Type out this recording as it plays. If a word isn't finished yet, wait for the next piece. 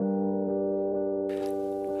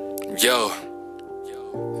Yo,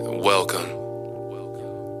 welcome.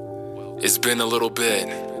 It's been a little bit.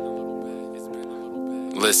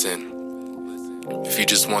 Listen, if you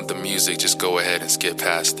just want the music, just go ahead and skip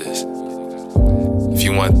past this. If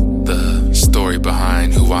you want the story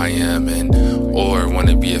behind who I am or want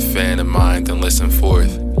to be a fan of mine, then listen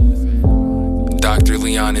forth. Dr.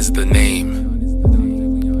 Leon is the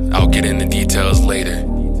name. I'll get into details later.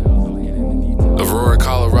 Aurora,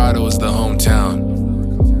 Colorado is the hometown.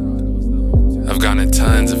 I've gone to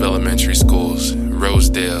tons of elementary schools: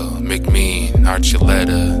 Rosedale, McMean,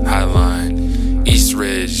 Archuleta, Highline, East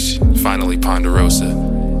Ridge, finally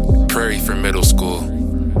Ponderosa, Prairie for middle school,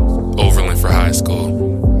 Overland for high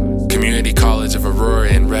school, Community College of Aurora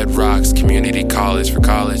and Red Rocks Community College for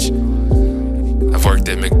college. I've worked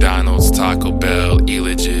at McDonald's, Taco Bell,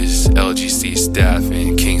 Elages, LGC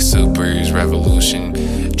Staffing, King Soopers, Revolution,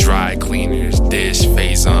 Dry Cleaners, Dish,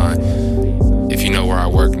 Faison. If you know where I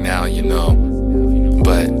work now, you know.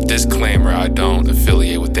 But disclaimer, I don't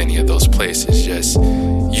affiliate with any of those places. Just,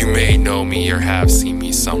 you may know me or have seen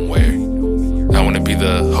me somewhere. I want to be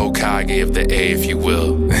the Hokage of the A, if you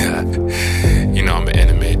will. You know I'm an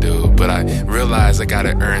anime dude, but I realize I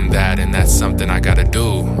gotta earn that, and that's something I gotta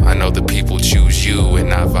do. I know the people choose you and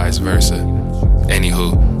not vice versa.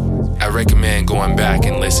 Anywho, I recommend going back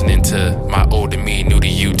and listening to my Old to Me, New to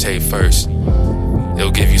You tape first.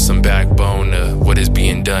 It'll give you some backbone to what is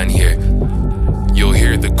being done here. You'll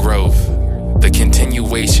hear the growth, the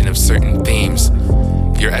continuation of certain themes.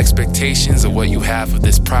 Your expectations of what you have of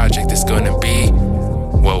this project is going to be,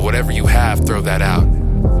 well, whatever you have, throw that out.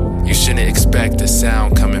 You shouldn't expect a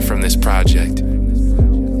sound coming from this project.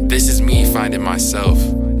 This is me finding myself,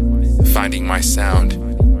 finding my sound.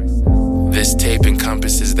 This tape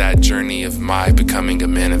encompasses that journey of my becoming a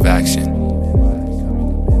man of action.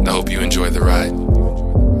 I hope you enjoy the ride.